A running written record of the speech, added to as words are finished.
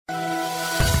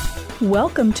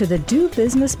Welcome to the Do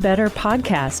Business Better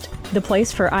podcast, the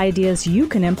place for ideas you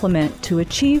can implement to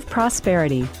achieve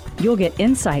prosperity. You'll get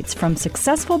insights from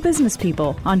successful business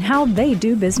people on how they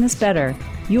do business better.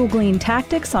 You'll glean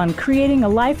tactics on creating a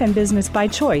life and business by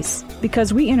choice,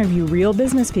 because we interview real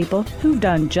business people who've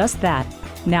done just that.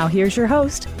 Now here's your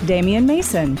host, Damian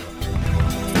Mason.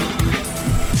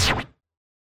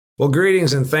 Well,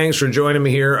 greetings and thanks for joining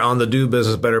me here on the Do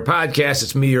Business Better podcast.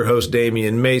 It's me, your host,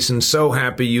 Damian Mason. So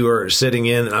happy you are sitting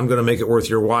in, and I'm going to make it worth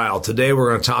your while. Today, we're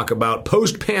going to talk about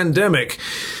post-pandemic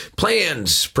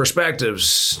plans,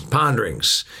 perspectives,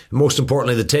 ponderings, and most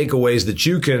importantly, the takeaways that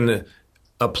you can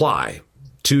apply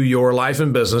to your life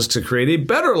and business to create a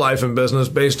better life and business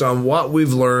based on what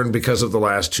we've learned because of the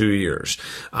last 2 years.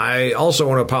 I also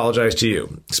want to apologize to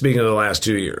you. Speaking of the last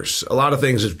 2 years, a lot of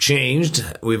things have changed.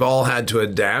 We've all had to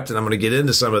adapt, and I'm going to get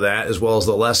into some of that as well as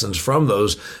the lessons from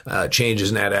those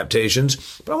changes and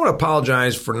adaptations. But I want to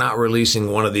apologize for not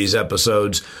releasing one of these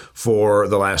episodes for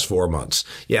the last 4 months.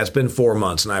 Yeah, it's been 4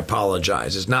 months, and I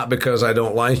apologize. It's not because I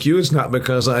don't like you. It's not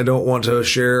because I don't want to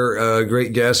share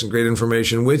great guests and great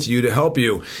information with you to help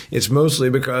you. It's mostly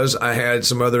because I had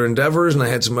some other endeavors and I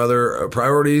had some other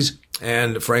priorities.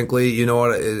 And frankly, you know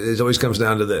what? It always comes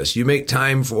down to this. You make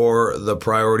time for the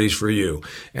priorities for you.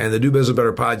 And the Do Business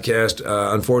Better podcast,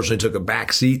 unfortunately, took a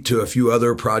backseat to a few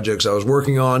other projects I was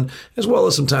working on, as well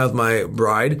as some time with my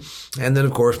bride. And then,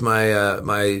 of course,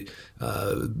 my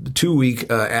 2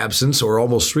 week absence, or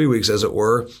almost 3 weeks as it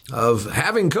were, of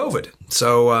having COVID.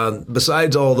 So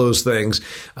besides all those things,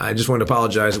 I just want to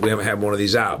apologize that we haven't had one of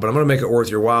these out, but I'm going to make it worth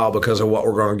your while because of what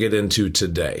we're going to get into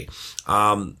today.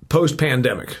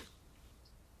 Post-pandemic,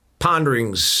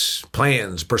 ponderings,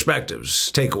 plans,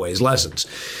 perspectives, takeaways, lessons.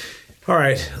 All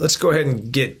right, let's go ahead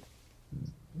and get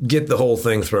the whole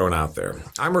thing thrown out there.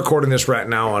 I'm recording this right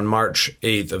now on March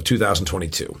 8th of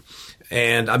 2022.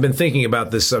 And I've been thinking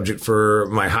about this subject for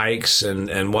my hikes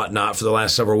and whatnot for the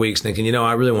last several weeks, thinking,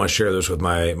 I really want to share this with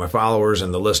my followers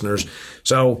and the listeners.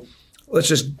 So let's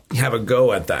just have a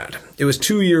go at that. It was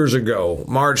 2 years ago,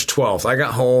 March 12th. I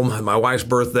got home, my wife's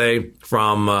birthday,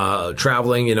 from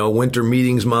traveling, winter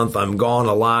meetings month. I'm gone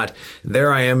a lot.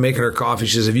 There I am making her coffee.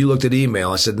 She says, "Have you looked at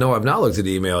email?" I said, "No, I've not looked at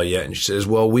email yet." And she says,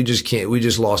 "Well, we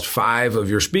just lost 5 of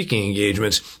your speaking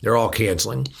engagements. They're all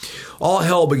canceling." All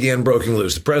hell began breaking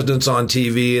loose. The president's on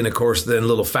TV, and of course, then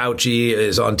little Fauci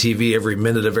is on TV every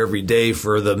minute of every day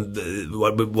for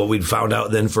what we'd found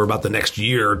out then for about the next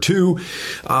year or two.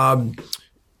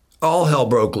 All hell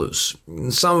broke loose.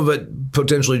 Some of it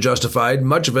potentially justified.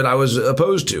 Much of it I was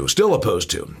still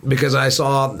opposed to, because I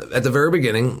saw at the very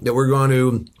beginning that we're going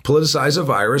to politicize a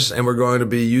virus and we're going to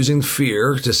be using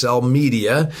fear to sell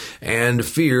media and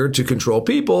fear to control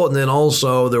people. And then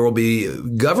also there will be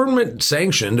government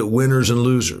sanctioned winners and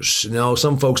losers.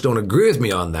 Some folks don't agree with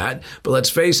me on that, but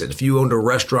let's face it. If you owned a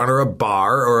restaurant or a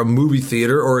bar or a movie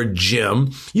theater or a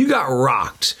gym, you got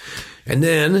rocked. And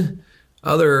then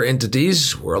other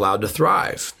entities were allowed to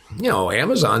thrive.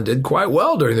 Amazon did quite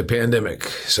well during the pandemic.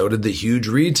 So did the huge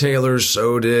retailers.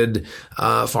 So did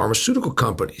pharmaceutical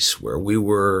companies, where we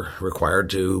were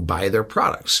required to buy their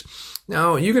products.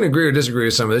 Now, you can agree or disagree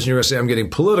with some of this. And you're going to say I'm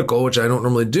getting political, which I don't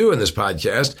normally do in this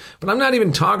podcast. But I'm not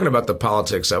even talking about the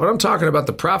politics of it. I'm talking about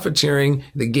the profiteering,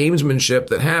 the gamesmanship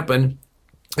that happened,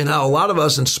 and how a lot of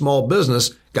us in small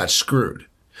business got screwed.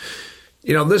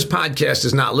 This podcast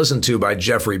is not listened to by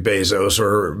Jeffrey Bezos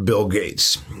or Bill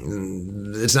Gates.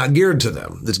 It's not geared to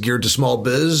them. It's geared to small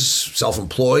biz,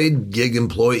 self-employed, gig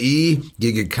employee,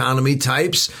 gig economy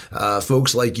types,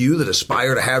 folks like you that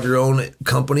aspire to have your own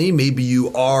company. Maybe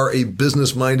you are a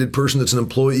business-minded person that's an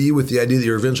employee with the idea that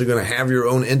you're eventually going to have your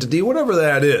own entity, whatever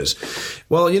that is.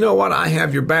 Well, you know what? I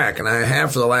have your back, and I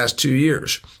have for the last 2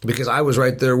 years, because I was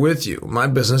right there with you. My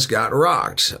business got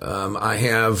rocked. I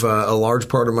have a large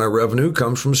part of my revenue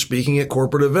comes from speaking at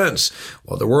corporate events.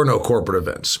 Well, there were no corporate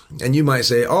events. And you might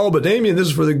say, "Oh, but Damian, this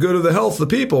is for the good of the health of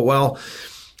the people." Well,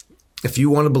 if you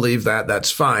want to believe that,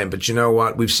 that's fine. But you know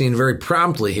what? We've seen very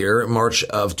promptly here in March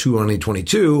of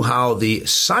 2022 how the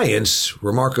science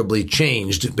remarkably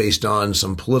changed based on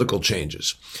some political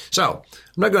changes. So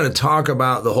I'm not going to talk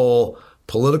about the whole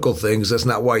political things. That's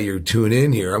not why you tune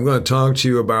in here. I'm going to talk to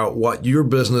you about what your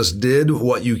business did,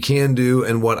 what you can do,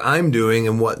 and what I'm doing,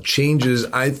 and what changes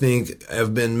I think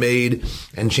have been made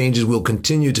and changes we'll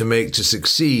continue to make to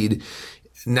succeed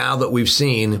now that we've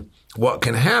seen what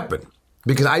can happen.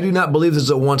 Because I do not believe this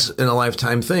is a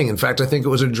once-in-a-lifetime thing. In fact, I think it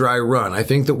was a dry run. I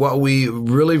think that what we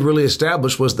really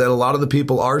established was that a lot of the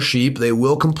people are sheep. They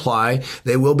will comply.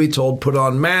 They will be told, put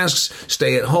on masks,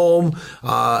 stay at home.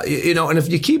 And if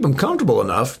you keep them comfortable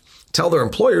enough, tell their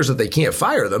employers that they can't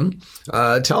fire them.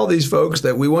 Tell these folks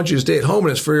that we want you to stay at home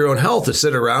and it's for your own health to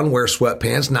sit around, wear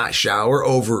sweatpants, not shower,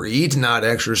 overeat, not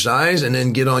exercise, and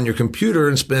then get on your computer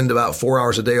and spend about 4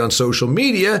 hours a day on social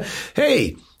media.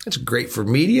 Hey, that's great for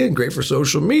media and great for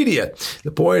social media.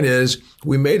 The point is,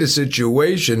 we made a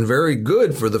situation very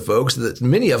good for the folks that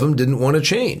many of them didn't want to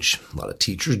change. A lot of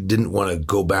teachers didn't want to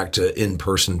go back to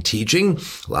in-person teaching.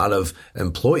 A lot of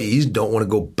employees don't want to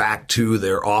go back to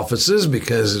their offices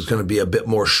because it's going to be a bit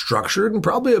more structured and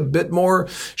probably a bit more,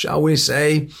 shall we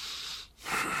say,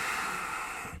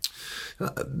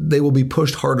 they will be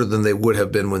pushed harder than they would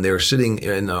have been when they were sitting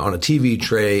on a TV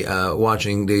tray,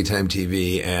 watching daytime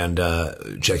TV and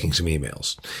checking some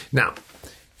emails. Now,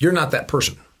 you're not that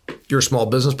person. You're a small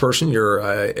business person. You're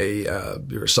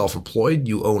you're self-employed.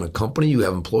 You own a company. You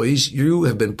have employees. You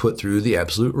have been put through the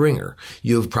absolute ringer.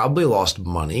 You've probably lost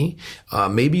money.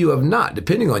 Maybe you have not,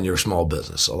 depending on your small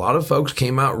business. A lot of folks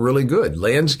came out really good.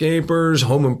 Landscapers,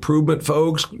 home improvement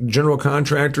folks, general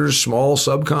contractors, small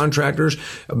subcontractors,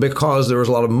 because there was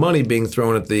a lot of money being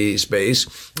thrown at the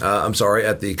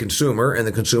at the consumer, and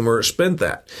the consumer spent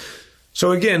that.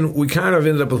 So again, we kind of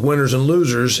ended up with winners and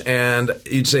losers, and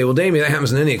you'd say, well, Damien, that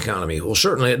happens in any economy. Well,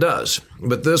 certainly it does.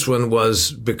 But this one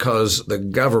was because the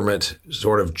government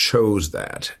sort of chose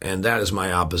that, and that is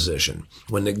my opposition.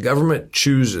 When the government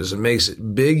chooses and makes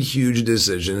big, huge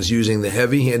decisions using the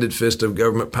heavy-handed fist of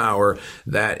government power,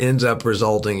 that ends up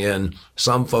resulting in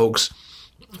some folks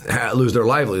lose their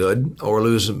livelihood or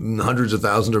lose hundreds of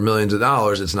thousands or millions of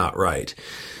dollars. It's not right.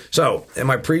 So, am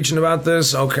I preaching about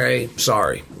this? Okay,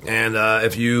 sorry. And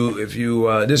if you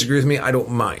disagree with me, I don't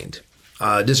mind.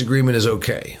 Disagreement is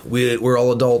okay. We're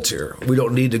all adults here. We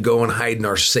don't need to go and hide in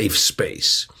our safe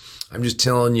space. I'm just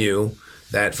telling you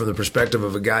that from the perspective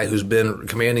of a guy who's been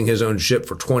commanding his own ship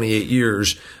for 28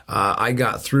 years, I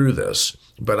got through this.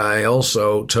 But I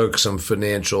also took some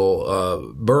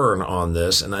financial burn on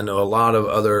this, and I know a lot of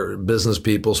other business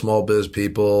people, small biz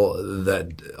people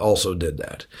that also did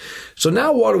that. So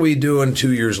now what are we doing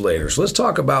 2 years later? So let's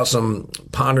talk about some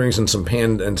ponderings and some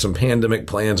pandemic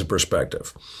plans and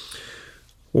perspective.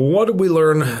 Well, what did we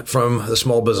learn from the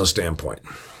small business standpoint?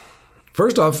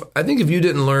 First off, I think if you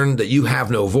didn't learn that you have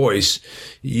no voice,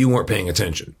 you weren't paying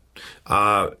attention.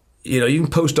 You can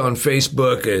post on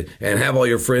Facebook and have all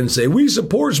your friends say, we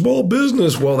support small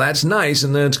business. Well, that's nice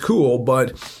and that's cool,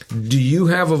 but do you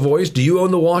have a voice? Do you own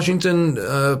the Washington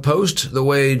Post the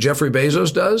way Jeffrey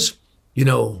Bezos does?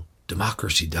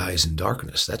 Democracy dies in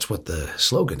darkness. That's what the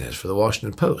slogan is for the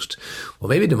Washington Post. Well,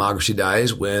 maybe democracy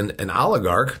dies when an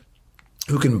oligarch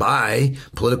who can buy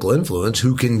political influence,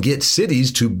 who can get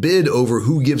cities to bid over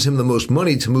who gives him the most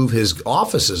money to move his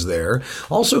offices there,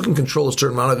 also can control a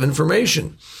certain amount of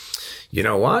information. You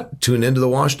know what? Tune into the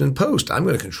Washington Post. I'm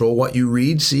going to control what you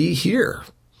read, see, hear.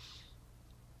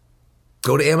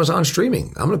 Go to Amazon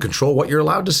streaming. I'm going to control what you're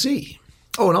allowed to see.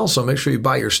 Oh, and also make sure you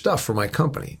buy your stuff for my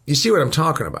company. You see what I'm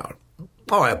talking about?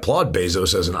 Oh, I applaud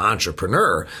Bezos as an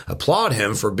entrepreneur. Applaud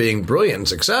him for being brilliant and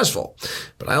successful.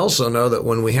 But I also know that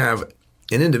when we have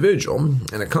an individual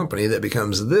and a company that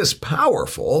becomes this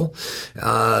powerful,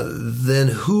 then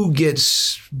who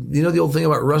gets, the old thing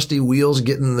about rusty wheels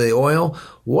getting the oil?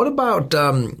 What about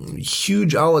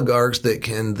huge oligarchs that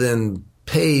can then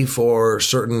pay for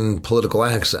certain political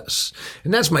access?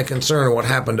 And that's my concern of what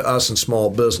happened to us in small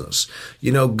business.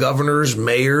 Governors,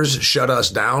 mayors shut us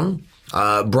down.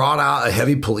 Brought out a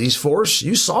heavy police force.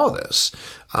 You saw this.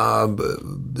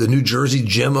 The New Jersey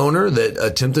gym owner that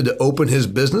attempted to open his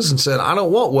business and said, I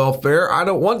don't want welfare. I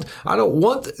don't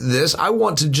want this. I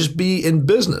want to just be in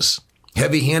business.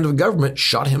 Heavy hand of government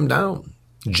shut him down.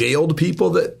 Jailed people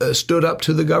that stood up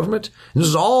to the government. And this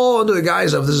is all under the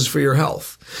guise of this is for your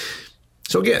health.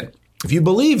 So again, if you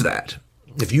believe that,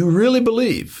 if you really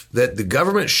believe that the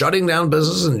government shutting down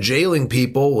businesses and jailing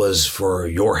people was for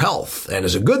your health and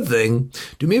is a good thing,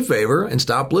 do me a favor and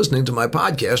stop listening to my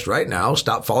podcast right now.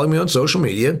 Stop following me on social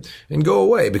media and go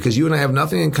away, because you and I have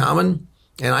nothing in common.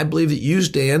 And I believe that you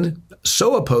stand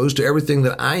so opposed to everything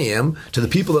that I am, to the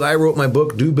people that I wrote my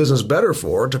book, Do Business Better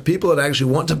For, to people that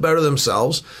actually want to better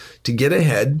themselves, to get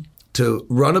ahead, to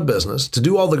run a business, to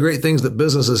do all the great things that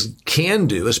businesses can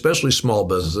do, especially small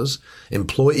businesses,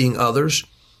 employing others,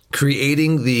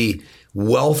 creating the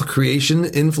wealth creation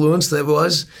influence that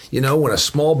was, when a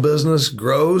small business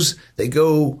grows, they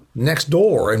go next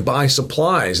door and buy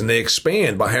supplies, and they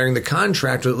expand by hiring the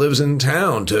contractor that lives in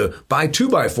town to buy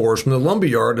 2x4s from the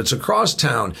lumberyard that's across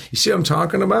town. You see what I'm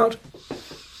talking about?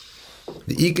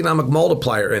 The economic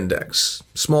multiplier index.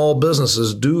 Small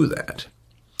businesses do that.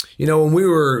 When we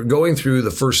were going through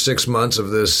the first 6 months of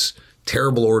this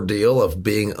terrible ordeal of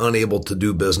being unable to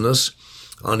do business,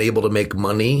 unable to make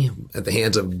money at the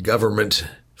hands of government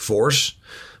force.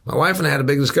 My wife and I had a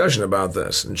big discussion about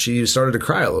this, and she started to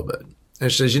cry a little bit.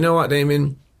 And she says, you know what,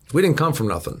 Damien? We didn't come from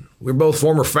nothing. We're both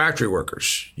former factory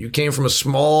workers. You came from a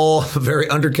small, very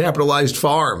undercapitalized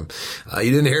farm.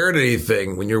 You didn't inherit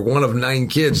anything. When you're one of 9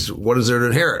 kids, what is there to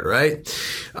inherit, right?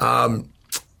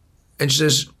 And she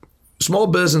says, small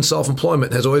business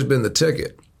self-employment has always been the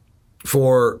ticket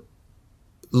for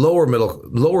lower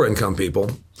income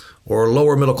people or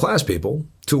lower middle class people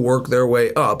to work their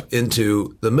way up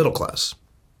into the middle class.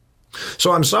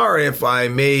 So I'm sorry if I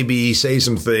maybe say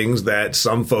some things that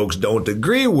some folks don't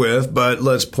agree with, but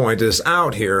let's point this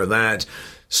out here that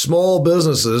small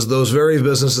businesses, those very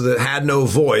businesses that had no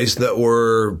voice, that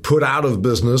were put out of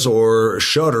business or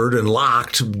shuttered and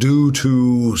locked due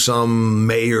to some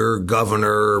mayor,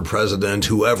 governor, president,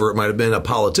 whoever it might have been, a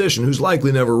politician who's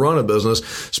likely never run a business,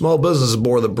 small businesses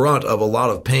bore the brunt of a lot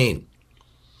of pain.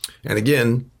 And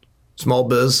again, small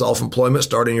biz, self-employment,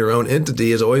 starting your own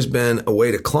entity has always been a way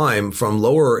to climb from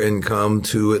lower income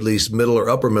to at least middle or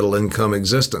upper middle income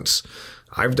existence.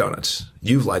 I've done it.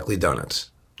 You've likely done it.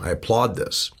 I applaud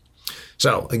this.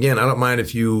 So again, I don't mind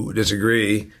if you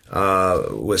disagree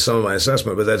with some of my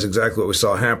assessment, but that's exactly what we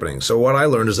saw happening. So what I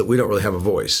learned is that we don't really have a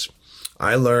voice.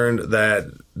 I learned that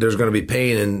there's going to be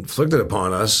pain inflicted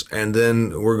upon us, and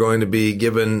then we're going to be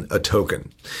given a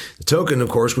token. The token, of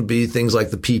course, would be things like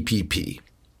the PPP.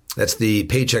 That's the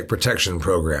Paycheck Protection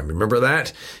Program. Remember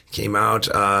that? It came out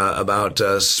about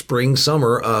spring,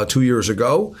 summer 2 years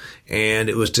ago, and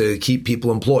it was to keep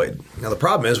people employed. Now, the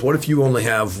problem is, what if you only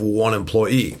have one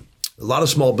employee? A lot of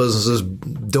small businesses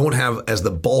don't have as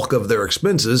the bulk of their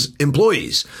expenses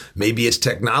employees. Maybe it's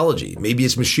technology. Maybe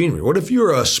it's machinery. What if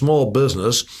you're a small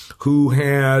business who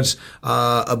has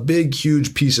a big,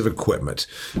 huge piece of equipment?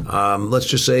 Let's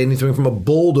just say anything from a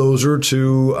bulldozer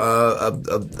to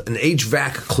an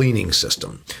HVAC cleaning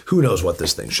system. Who knows what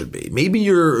this thing should be? Maybe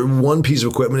your one piece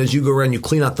of equipment is you go around and you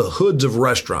clean out the hoods of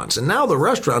restaurants. And now the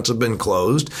restaurants have been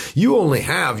closed. You only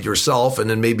have yourself and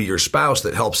then maybe your spouse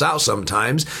that helps out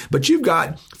sometimes, but you've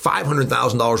got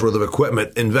 $500,000 worth of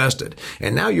equipment invested.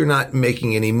 And now you're not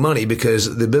making any money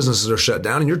because the businesses are shut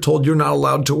down and you're told you're not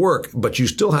allowed to work, but you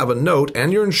still have a note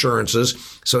and your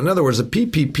insurances. So in other words, the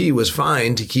PPP was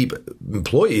fine to keep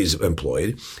employees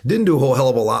employed. Didn't do a whole hell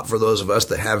of a lot for those of us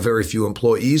that have very few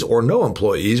employees or no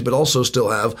employees, but also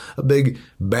still have a big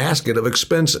basket of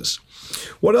expenses.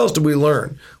 What else did we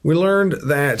learn? We learned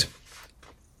that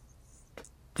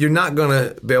you're not going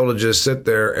to be able to just sit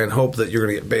there and hope that you're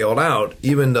going to get bailed out,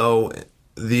 even though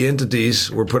the entities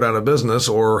were put out of business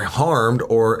or harmed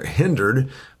or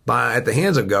hindered at the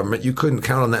hands of government. You couldn't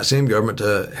count on that same government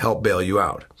to help bail you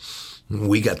out.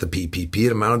 We got the PPP.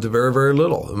 It amounted to very, very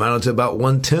little. It amounted to about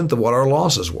 1/10 of what our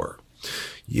losses were.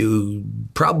 You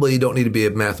probably don't need to be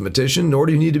a mathematician, nor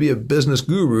do you need to be a business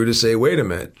guru to say, wait a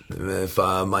minute, if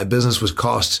my business was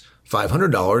cost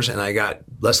 $500 and I got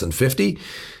less than 50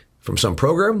 from some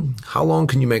program, how long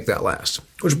can you make that last?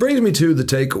 Which brings me to the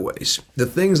takeaways, the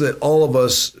things that all of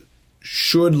us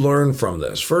should learn from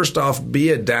this. First off, be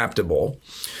adaptable.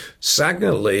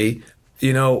 Secondly,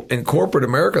 in corporate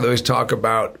America, they always talk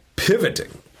about pivoting.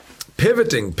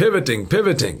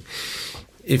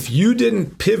 If you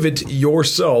didn't pivot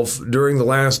yourself during the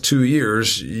last 2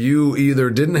 years, you either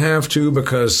didn't have to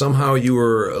because somehow you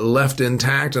were left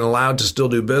intact and allowed to still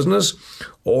do business,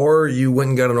 or you went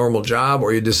and got a normal job,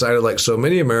 or you decided, like so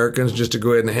many Americans, just to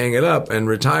go ahead and hang it up and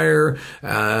retire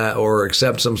or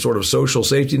accept some sort of social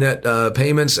safety net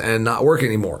payments and not work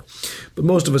anymore. But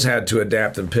most of us had to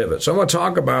adapt and pivot. So I'm going to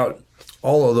talk about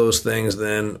all of those things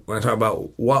then when I talk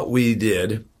about what we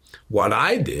did, what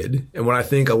I did, and what I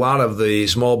think a lot of the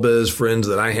small biz friends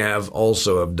that I have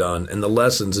also have done, and the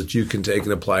lessons that you can take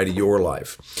and apply to your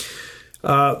life.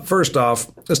 First off,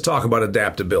 let's talk about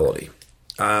adaptability.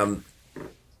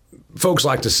 Folks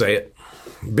like to say it.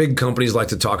 Big companies like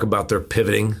to talk about their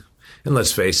pivoting. And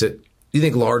let's face it, do you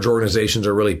think large organizations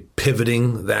are really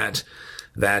pivoting that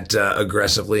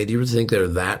aggressively? Do you think they're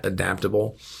that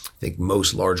adaptable? I think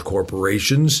most large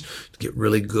corporations get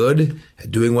really good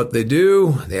at doing what they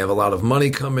do. They have a lot of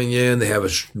money coming in. They have a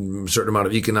certain amount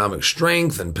of economic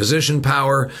strength and position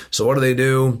power. So what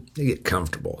do? They get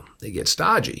comfortable. They get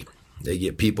stodgy. They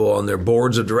get people on their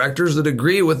boards of directors that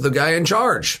agree with the guy in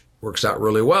charge. Works out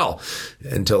really well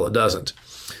until it doesn't.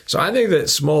 So I think that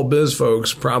small biz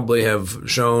folks probably have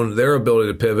shown their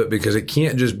ability to pivot, because it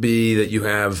can't just be that you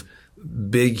have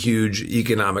big, huge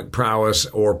economic prowess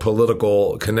or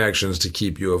political connections to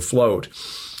keep you afloat.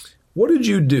 What did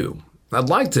you do? I'd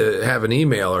like to have an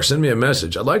email or send me a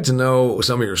message. I'd like to know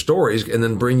some of your stories and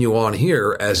then bring you on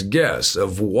here as guests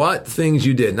of what things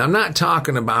you did. And I'm not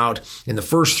talking about in the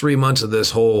first 3 months of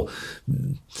this whole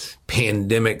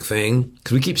pandemic thing,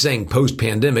 because we keep saying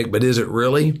post-pandemic, but is it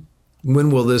really? When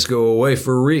will this go away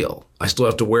for real? I still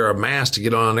have to wear a mask to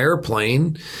get on an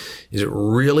airplane. Is it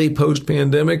really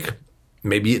post-pandemic?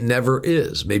 Maybe it never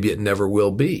is. Maybe it never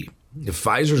will be. If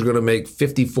Pfizer's going to make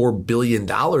 $54 billion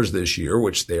this year,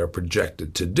 which they are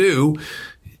projected to do,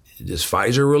 does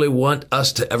Pfizer really want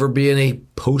us to ever be in a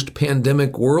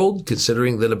post-pandemic world,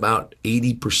 considering that about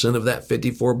 80% of that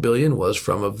 $54 billion was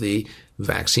from of the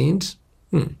vaccines?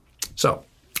 So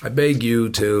I beg you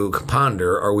to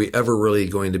ponder, are we ever really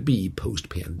going to be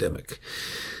post-pandemic?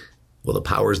 Well, the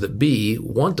powers that be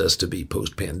want us to be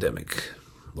post-pandemic.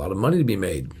 A lot of money to be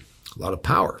made, a lot of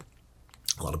power,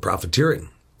 a lot of profiteering.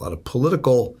 A lot of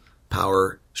political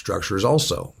power structures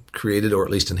also created or at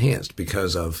least enhanced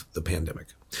because of the pandemic.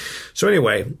 So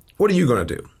anyway, what are you going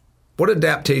to do? What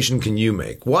adaptation can you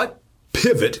make? What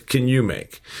pivot can you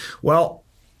make? Well,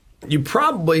 you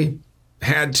probably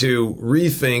had to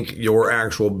rethink your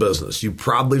actual business. You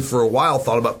probably for a while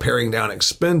thought about paring down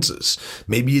expenses.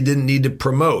 Maybe you didn't need to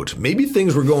promote. Maybe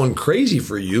things were going crazy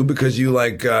for you because you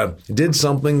did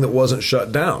something that wasn't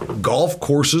shut down. Golf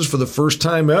courses for the first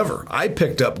time ever. I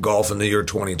picked up golf in the year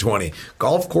 2020.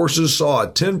 Golf courses saw a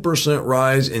 10%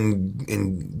 rise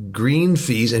in green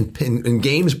fees and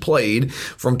games played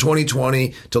from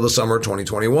 2020 till the summer of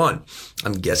 2021.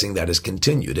 I'm guessing that has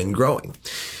continued and growing.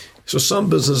 So some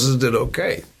businesses did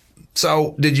okay.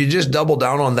 So did you just double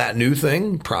down on that new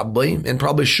thing? Probably, and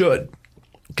probably should.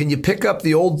 Can you pick up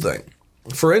the old thing?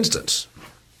 For instance,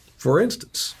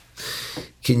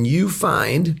 can you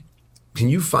find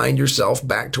yourself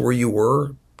back to where you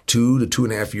were 2 to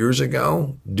 2.5 years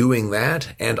ago doing that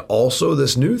and also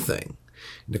this new thing?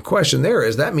 The question there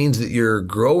is, that means that you're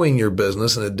growing your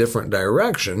business in a different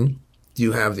direction. Do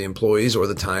you have the employees or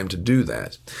the time to do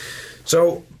that?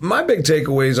 So my big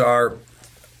takeaways are,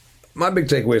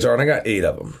 and I got 8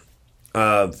 of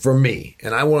them for me,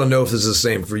 and I want to know if this is the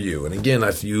same for you. And again,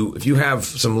 if you have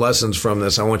some lessons from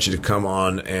this, I want you to come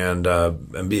on and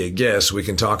be a guest. We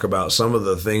can talk about some of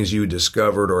the things you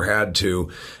discovered or had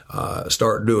to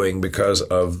start doing because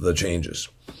of the changes.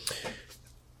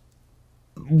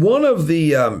 One of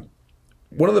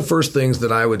the first things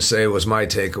that I would say was my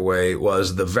takeaway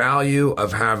was the value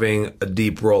of having a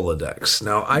deep Rolodex.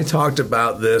 Now, I talked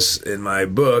about this in my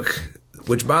book,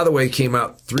 which, by the way, came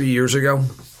out 3 years ago.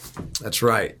 That's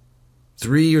right.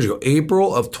 3 years ago,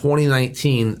 April of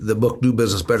 2019, the book Do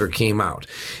Business Better came out.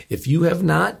 If you have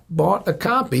not bought a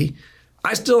copy,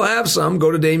 I still have some.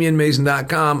 Go to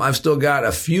DamianMason.com. I've still got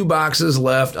a few boxes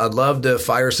left. I'd love to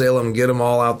fire sale them and get them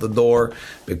all out the door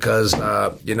because,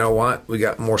 you know what? We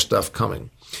got more stuff coming.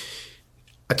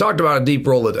 I talked about a deep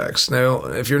Rolodex. Now,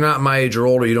 if you're not my age or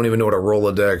older, you don't even know what a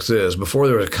Rolodex is. Before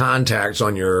there was contacts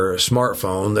on your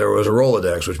smartphone, there was a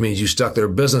Rolodex, which means you stuck their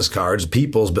business cards,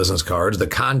 people's business cards, the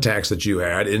contacts that you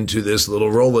had into this little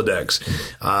Rolodex.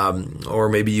 Or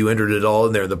maybe you entered it all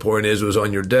in there. The point is, it was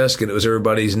on your desk and it was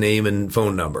everybody's name and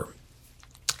phone number.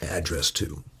 Address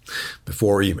too,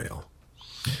 before email.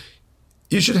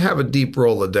 You should have a deep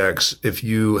Rolodex if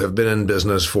you have been in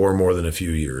business for more than a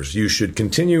few years. You should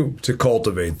continue to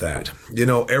cultivate that. You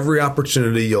know, every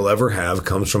opportunity you'll ever have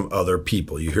comes from other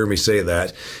people. You hear me say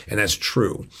that, and that's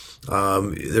true.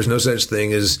 There's no such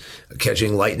thing as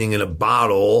catching lightning in a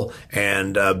bottle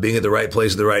and being at the right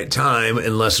place at the right time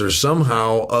unless there's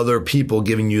somehow other people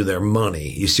giving you their money.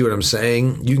 You see what I'm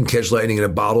saying? You can catch lightning in a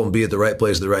bottle and be at the right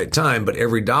place at the right time, but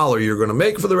every dollar you're going to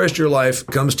make for the rest of your life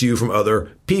comes to you from other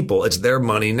people. It's their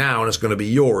money now, and it's going to be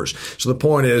yours. So the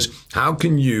point is, how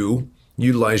can you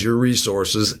utilize your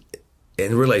resources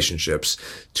and relationships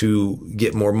to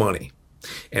get more money?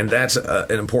 And that's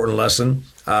an important lesson.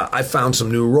 I found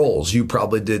some new roles. You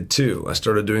probably did too. I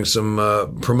started doing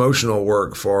some promotional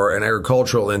work for an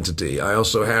agricultural entity. I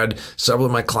also had several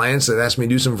of my clients that asked me to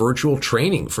do some virtual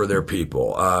training for their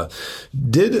people.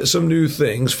 Did some new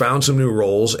things, found some new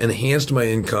roles, enhanced my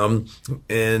income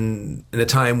in a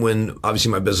time when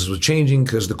obviously my business was changing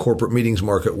because the corporate meetings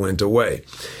market went away.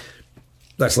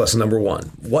 That's lesson number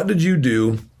 1. What did you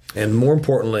do? And more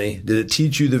importantly, did it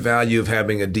teach you the value of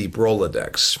having a deep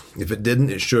Rolodex? If it didn't,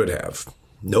 it should have.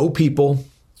 Know people,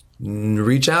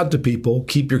 reach out to people,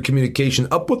 keep your communication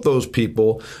up with those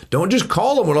people. Don't just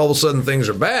call them when all of a sudden things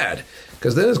are bad.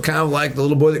 Because then it's kind of like the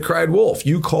little boy that cried wolf.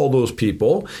 You call those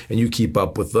people and you keep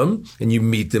up with them and you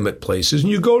meet them at places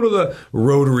and you go to the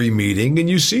Rotary meeting and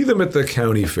you see them at the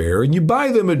county fair and you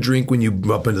buy them a drink when you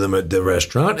bump into them at the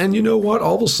restaurant. And you know what?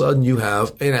 All of a sudden you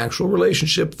have an actual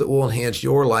relationship that will enhance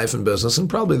your life and business and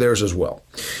probably theirs as well.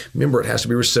 Remember, it has to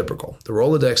be reciprocal. The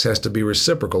Rolodex has to be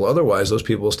reciprocal. Otherwise, those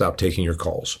people will stop taking your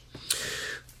calls.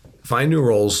 Find new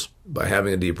roles by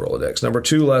having a deep Rolodex. Number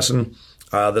 2 lesson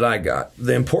that I got,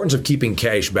 the importance of keeping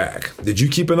cash back. Did you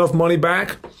keep enough money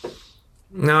back?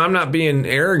 Now, I'm not being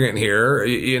arrogant here.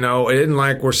 You know, it isn't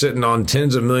like we're sitting on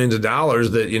tens of millions of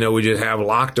dollars that, you know, we just have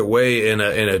locked away in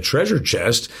a treasure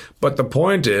chest. But the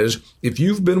point is, if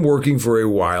you've been working for a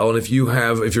while and if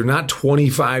you're not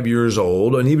 25 years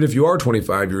old, and even if you are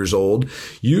 25 years old,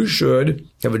 you should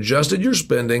have adjusted your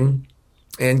spending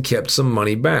and kept some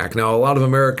money back. Now, a lot of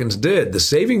Americans did. The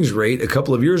savings rate a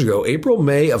couple of years ago, April,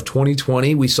 May of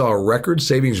 2020, we saw a record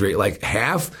savings rate, like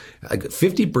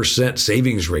 50%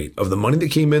 savings rate of the money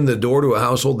that came in the door to a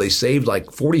household. They saved like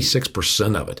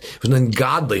 46% of it. It was an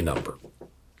ungodly number.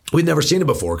 We'd never seen it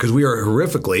before because we are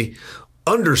horrifically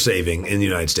undersaving in the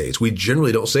United States. We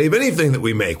generally don't save anything that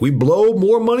we make. We blow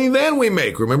more money than we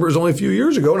make. Remember, it was only a few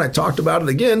years ago, and I talked about it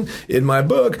again in my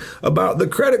book about the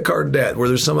credit card debt, where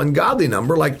there's some ungodly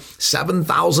number like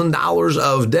 $7,000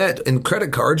 of debt in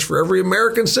credit cards for every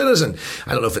American citizen.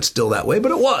 I don't know if it's still that way,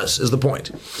 but it was, is the point.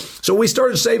 So we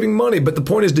started saving money, but the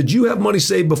point is, did you have money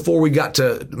saved before we got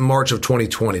to March of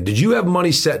 2020? Did you have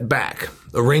money set back?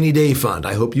 A rainy day fund.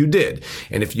 I hope you did.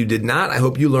 And if you did not, I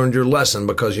hope you learned your lesson,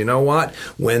 because you know what?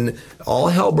 When all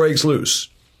hell breaks loose,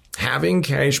 having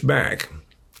cash back,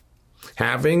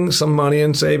 having some money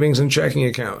in savings and checking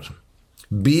accounts,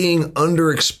 being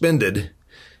underexpended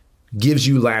gives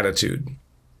you latitude.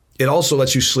 It also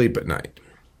lets you sleep at night.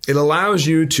 It allows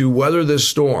you to weather this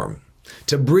storm,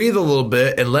 to breathe a little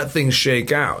bit and let things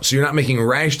shake out. So you're not making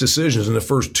rash decisions in the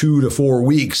first 2 to 4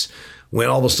 weeks when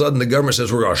all of a sudden the government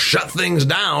says we're going to shut things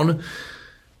down.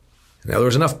 Now, there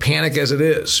was enough panic as it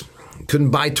is.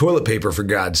 Couldn't buy toilet paper, for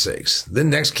God's sakes. Then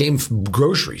next came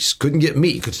groceries. Couldn't get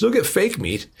meat. Could still get fake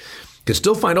meat. Could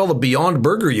still find all the Beyond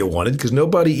Burger you wanted, because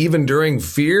nobody, even during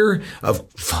fear of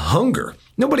hunger,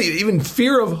 nobody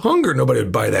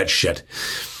would buy that shit.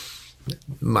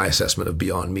 My assessment of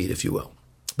Beyond Meat, if you will.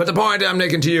 But the point I'm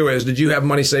making to you is, did you have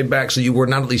money saved back so you were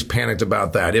not at least panicked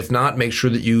about that? If not, make sure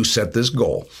that you set this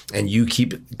goal and you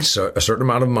keep a certain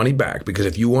amount of money back. Because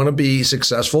if you want to be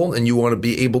successful and you want to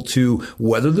be able to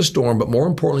weather the storm, but more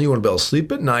importantly, you want to be able to sleep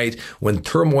at night when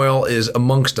turmoil is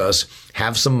amongst us,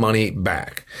 have some money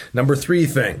back. Number 3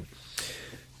 thing,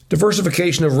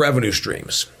 diversification of revenue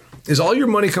streams. Is all your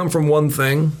money come from one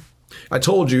thing? I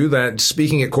told you that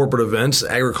speaking at corporate events,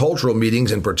 agricultural meetings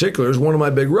in particular, is one of my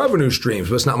big revenue streams,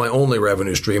 but it's not my only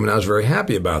revenue stream, and I was very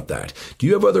happy about that. Do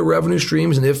you have other revenue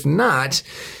streams? And if not,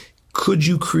 could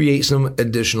you create some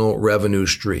additional revenue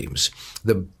streams?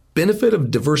 The benefit of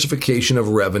diversification of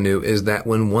revenue is that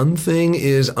when one thing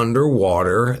is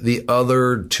underwater, the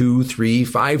other 2, 3,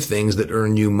 5 things that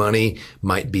earn you money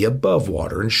might be above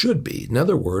water and should be. In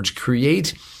other words,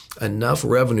 create enough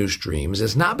revenue streams.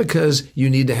 It's not because you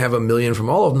need to have 1 million from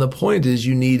all of them. The point is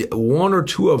you need 1 or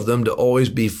 2 of them to always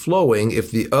be flowing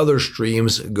if the other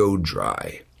streams go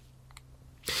dry.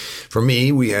 For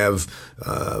me, we have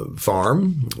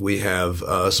farm, we have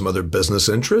some other business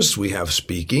interests, we have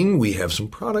speaking, we have some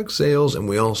product sales, and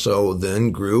we also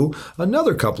then grew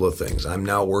another couple of things. I'm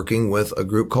now working with a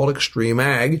group called Extreme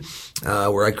Ag,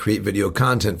 where I create video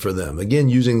content for them. Again,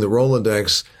 using the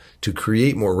Rolodex to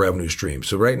create more revenue streams.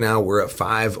 So right now we're at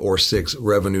 5 or 6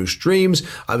 revenue streams.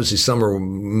 Obviously some are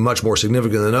much more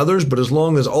significant than others, but as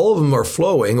long as all of them are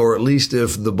flowing, or at least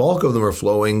if the bulk of them are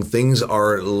flowing, things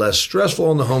are less stressful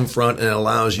on the home front, and it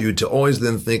allows you to always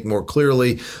then think more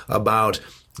clearly about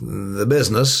the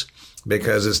business,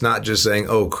 because it's not just saying,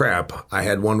 oh crap, I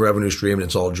had one revenue stream and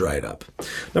it's all dried up.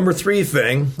 Number 4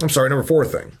 thing. Number 4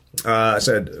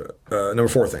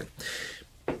 thing.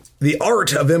 The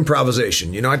art of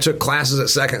improvisation. You know, I took classes at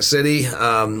Second City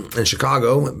in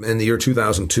Chicago in the year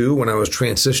 2002 when I was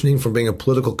transitioning from being a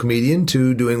political comedian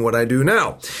to doing what I do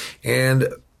now. And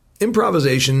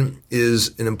improvisation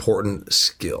is an important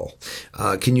skill.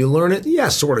 Can you learn it? Yeah,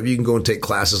 sort of. You can go and take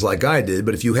classes like I did,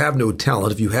 but if you have no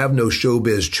talent, if you have no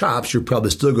showbiz chops, you're probably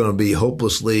still going to be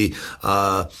hopelessly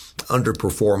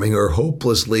underperforming or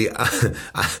hopelessly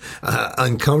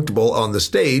uncomfortable on the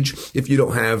stage if you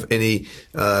don't have any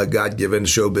God-given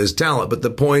showbiz talent. But the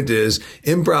point is,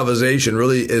 improvisation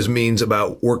really means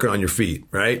about working on your feet,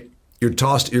 right? You're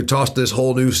tossed this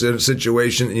whole new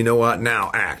situation. And you know what? Now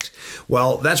act.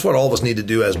 Well, that's what all of us need to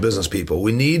do as business people.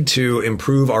 We need to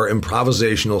improve our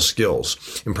improvisational skills.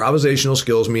 Improvisational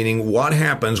skills meaning what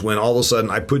happens when all of a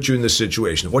sudden I put you in this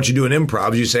situation. What you do in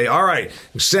improv is you say, all right,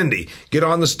 Cindy, get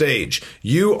on the stage.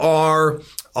 You are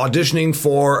auditioning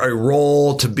for a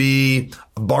role to be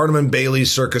Barnum and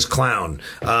Bailey's circus clown.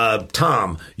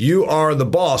 Tom, you are the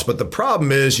boss, but the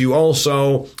problem is you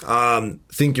also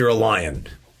think you're a lion.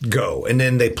 Go. And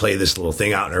then they play this little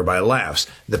thing out and everybody laughs.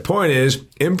 The point is,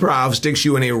 improv sticks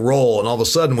you in a role. And all of a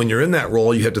sudden, when you're in that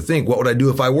role, you have to think, what would I do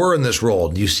if I were in this role?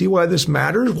 Do you see why this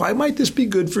matters? Why might this be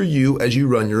good for you as you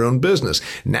run your own business?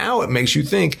 Now it makes you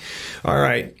think, all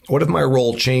right, what if my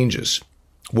role changes?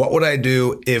 What would I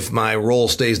do if my role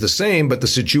stays the same, but the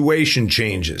situation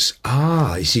changes?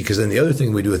 You see, because then the other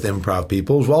thing we do with improv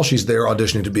people is while she's there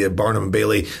auditioning to be a Barnum and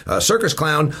Bailey circus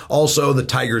clown, also the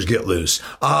tigers get loose.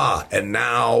 And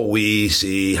now we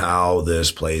see how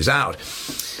this plays out.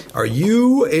 Are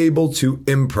you able to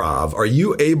improv? Are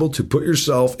you able to put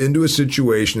yourself into a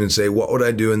situation and say, what would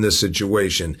I do in this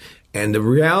situation? And the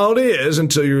reality is,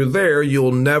 until you're there,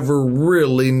 you'll never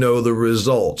really know the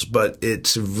results. But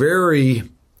it's very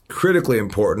critically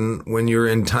important when you're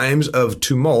in times of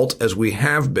tumult, as we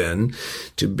have been,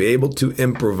 to be able to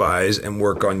improvise and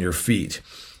work on your feet.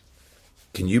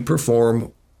 Can you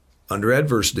perform under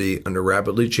adversity, under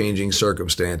rapidly changing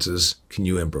circumstances? Can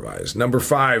you improvise? Number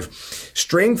 5,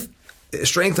 strength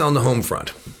on the home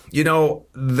front. You know,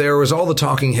 there was all the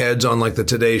talking heads on like the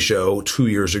Today Show 2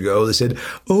 years ago. They said,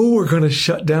 we're going to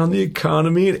shut down the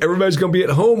economy and everybody's going to be at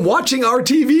home watching our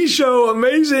TV show.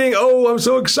 Amazing. I'm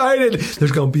so excited.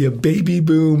 There's going to be a baby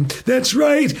boom. That's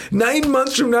right. 9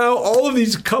 months from now, all of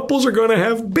these couples are going to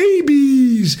have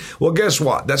babies. Well, guess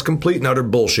what? That's complete and utter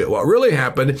bullshit. What really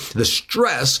happened, the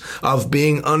stress of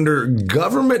being under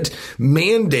government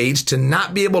mandates to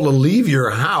not be able to leave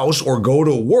your house or go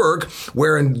to work,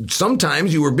 wherein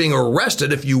sometimes you were being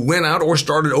arrested if you went out or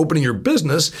started opening your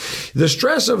business. The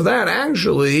stress of that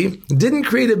actually didn't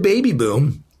create a baby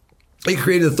boom. It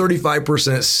created a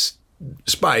 35%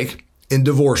 spike in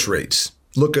divorce rates.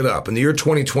 Look it up. In the year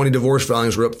 2020, divorce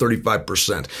filings were up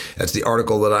 35%. That's the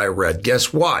article that I read.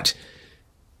 Guess what?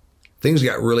 Things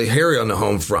got really hairy on the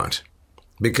home front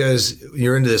because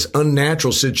you're into this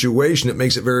unnatural situation. It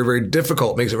makes it very, very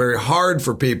difficult. It makes it very hard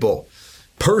for people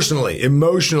personally,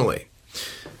 emotionally.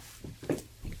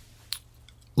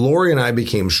 Lori and I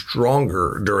became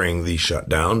stronger during the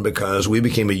shutdown because we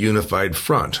became a unified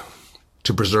front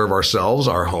to preserve ourselves,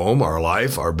 our home, our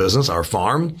life, our business, our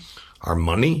farm, our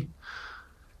money.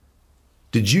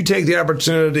 Did you take the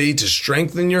opportunity to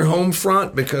strengthen your home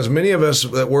front? Because many of us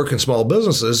that work in small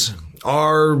businesses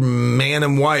are man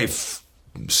and wife,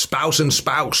 spouse and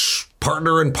spouse,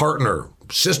 partner and partner,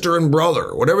 sister and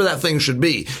brother, whatever that thing should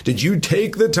be. Did you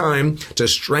take the time to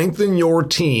strengthen your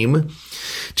team,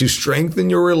 to strengthen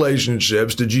your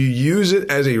relationships? Did you use it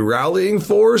as a rallying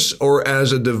force or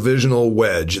as a divisional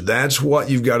wedge? That's what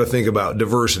you've got to think about.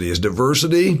 Diversity.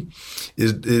 Adversity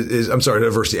is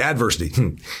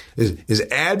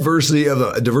adversity of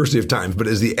a diversity of times, but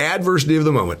is the adversity of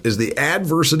the moment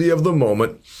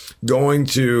going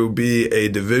to be a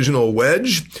divisional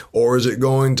wedge, or is it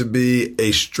going to be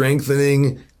a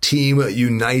strengthening, team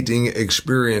uniting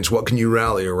experience? What can you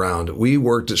rally around? We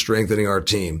worked at strengthening our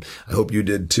team. I hope you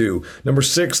did too. Number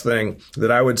 6 thing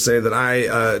that I would say that I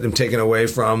am taking away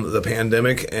from the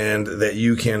pandemic and that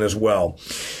you can as well.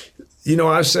 You know,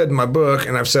 I've said in my book,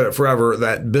 and I've said it forever,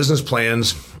 that business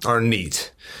plans are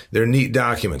neat. They're neat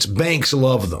documents. Banks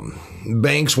love them.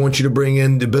 Banks want you to bring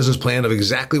in the business plan of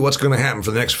exactly what's going to happen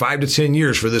for the next 5 to 10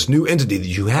 years for this new entity that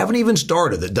you haven't even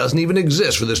started, that doesn't even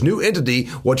exist. For this new entity,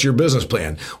 what's your business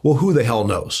plan? Well, who the hell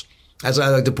knows? As I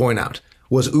like to point out,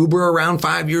 was Uber around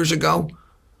 5 years ago?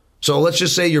 So let's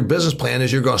just say your business plan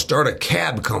is you're going to start a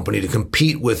cab company to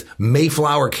compete with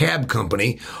Mayflower Cab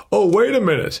Company. Oh, wait a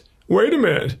minute.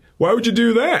 Why would you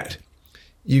do that?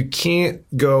 You can't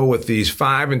go with these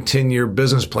 5 and 10 year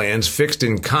business plans fixed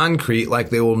in concrete like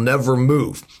they will never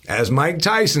move. As Mike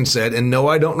Tyson said, and no,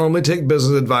 I don't normally take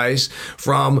business advice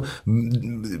from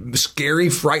scary,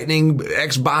 frightening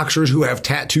ex-boxers who have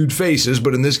tattooed faces,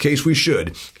 but in this case we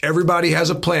should. Everybody has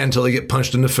a plan until they get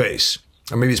punched in the face.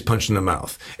 Or maybe it's punched in the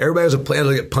mouth. Everybody has a plan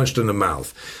until they get punched in the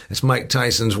mouth. That's Mike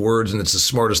Tyson's words, and it's the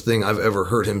smartest thing I've ever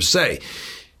heard him say.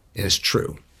 And it's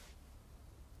true.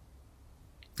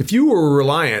 If you were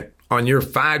reliant on your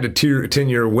 5 to 10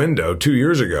 year window 2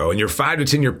 years ago, and your 5 to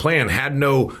 10 year plan had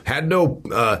no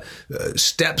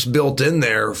steps built in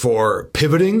there for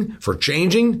pivoting, for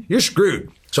changing, you're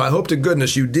screwed. So I hope to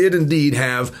goodness you did indeed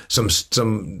have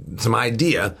some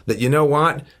idea that, you know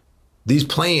what, These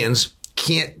plans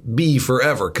can't be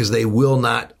forever because they will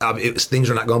not, things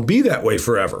are not going to be that way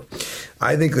forever.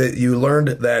 I think that you learned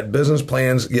that business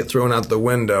plans get thrown out the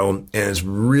window, and it's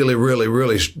really, really,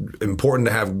 really important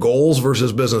to have goals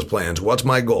versus business plans. What's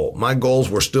my goal? My goals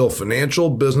were still financial,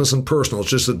 business, and personal. It's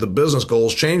just that the business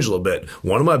goals changed a little bit.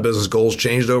 One of my business goals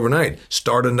changed overnight.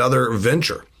 Start another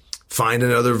venture. Find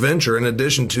another venture in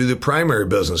addition to the primary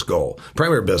business.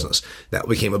 That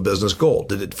became a business goal.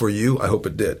 Did it for you? I hope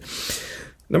it did.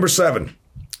 Number 7,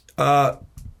 I'd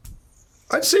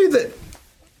say that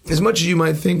as much as you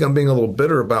might think I'm being a little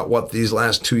bitter about what these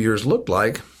last 2 years looked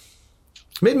like,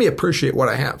 it made me appreciate what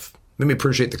I have. It made me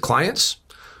appreciate the clients,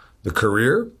 the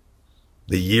career,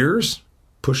 the years,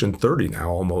 pushing 30 now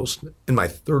almost, in my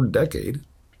 3rd decade.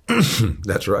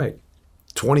 That's right.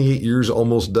 28 years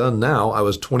almost done now. I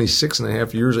was 26 and a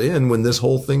half years in when this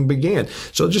whole thing began.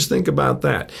 So just think about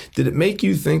that. Did it make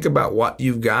you think about what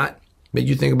you've got? Make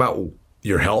you think about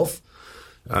your health,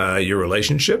 your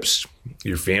relationships,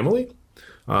 your family,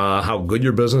 how good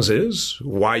your business is,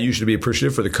 why you should be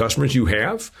appreciative for the customers you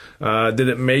have? Did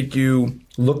it make you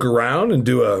look around and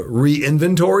do a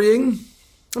re-inventorying?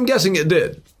 I'm guessing it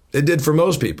did. It did for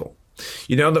most people.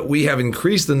 You know that we have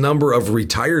increased the number of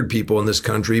retired people in this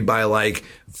country by like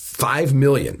 5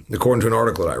 million, according to an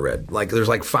article that I read. Like there's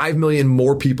like 5 million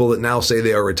more people that now say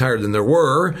they are retired than there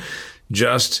were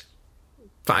just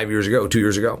 2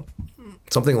 years ago.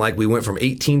 Something like we went from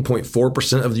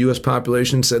 18.4% of the U.S.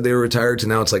 population said they were retired to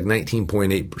now it's like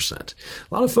 19.8%.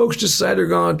 A lot of folks just decided they're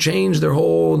going to change their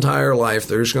whole entire life.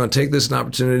 They're just going to take this as an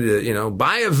opportunity to,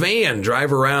 buy a van,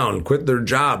 drive around, quit their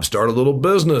job, start a little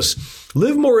business,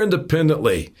 live more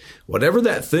independently. Whatever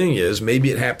that thing is,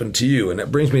 maybe it happened to you. And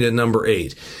that brings me to number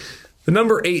 8. The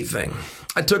number 8 thing,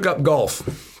 I took up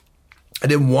golf. I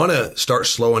didn't want to start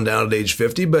slowing down at age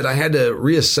 50, but I had to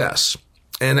reassess.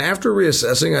 And after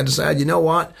reassessing, I decided, you know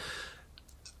what?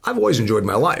 I've always enjoyed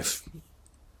my life.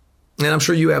 And I'm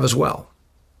sure you have as well.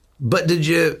 But did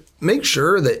you make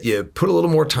sure that you put a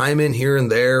little more time in here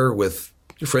and there with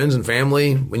your friends and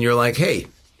family when you're like, hey,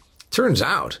 turns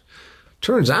out,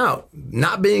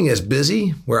 not being as busy,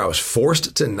 where I was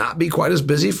forced to not be quite as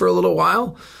busy for a little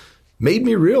while, made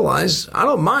me realize I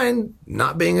don't mind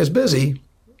not being as busy,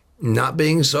 not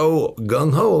being so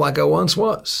gung-ho like I once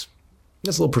was.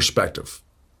 That's a little perspective.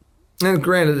 And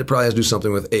granted, it probably has to do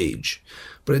something with age,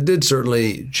 but it did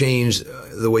certainly change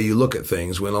the way you look at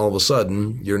things when all of a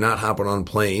sudden you're not hopping on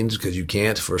planes because you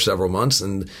can't for several months.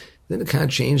 And then it kind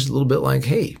of changed a little bit like,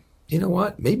 hey, you know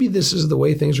what? Maybe this is the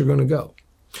way things are going to go.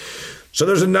 So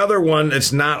there's another one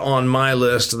that's not on my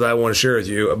list that I want to share with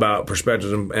you about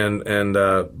perspectives and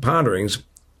ponderings.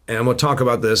 And I'm going to talk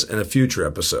about this in a future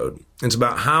episode. It's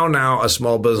about how now as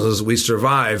small businesses we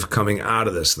survive coming out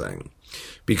of this thing.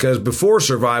 Because before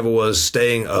survival was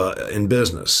staying in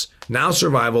business. Now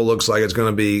survival looks like it's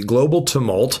going to be global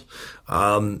tumult,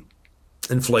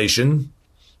 inflation,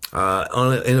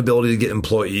 inability to get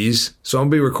employees. So I'm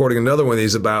going to be recording another one of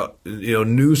these about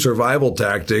new survival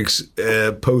tactics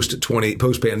post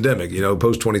pandemic,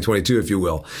 post 2022, if you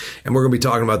will. And we're going to be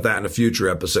talking about that in a future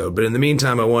episode. But in the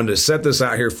meantime, I wanted to set this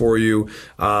out here for you,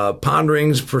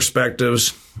 ponderings,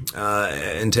 perspectives,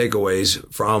 and takeaways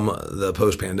from the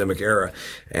post-pandemic era.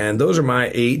 And those are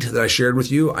my 8 that I shared with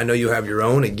you. I know you have your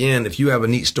own. Again, if you have a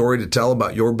neat story to tell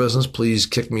about your business, please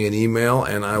kick me an email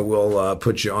and I will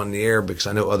put you on the air because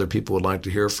I know other people would like to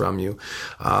hear from you.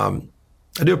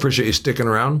 I do appreciate you sticking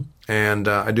around, and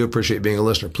I do appreciate being a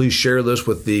listener. Please share this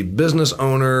with the business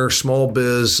owner, small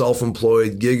biz,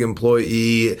 self-employed, gig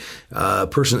employee,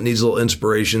 person that needs a little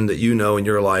inspiration that you know in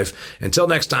your life. Until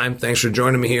next time, thanks for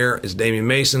joining me here. It's Damian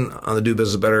Mason on the Do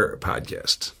Business Better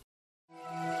podcast.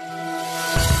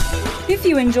 If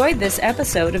you enjoyed this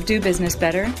episode of Do Business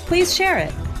Better, please share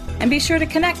it. And be sure to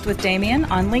connect with Damian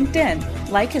on LinkedIn,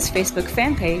 like his Facebook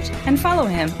fan page, and follow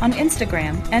him on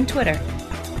Instagram and Twitter.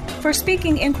 For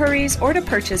speaking inquiries or to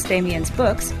purchase Damian's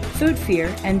books, Food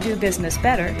Fear and Do Business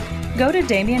Better, go to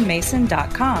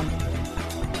DamianMason.com.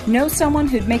 Know someone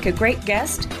who'd make a great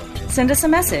guest? Send us a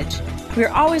message. We're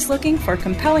always looking for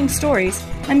compelling stories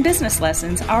and business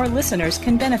lessons our listeners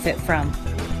can benefit from.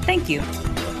 Thank you.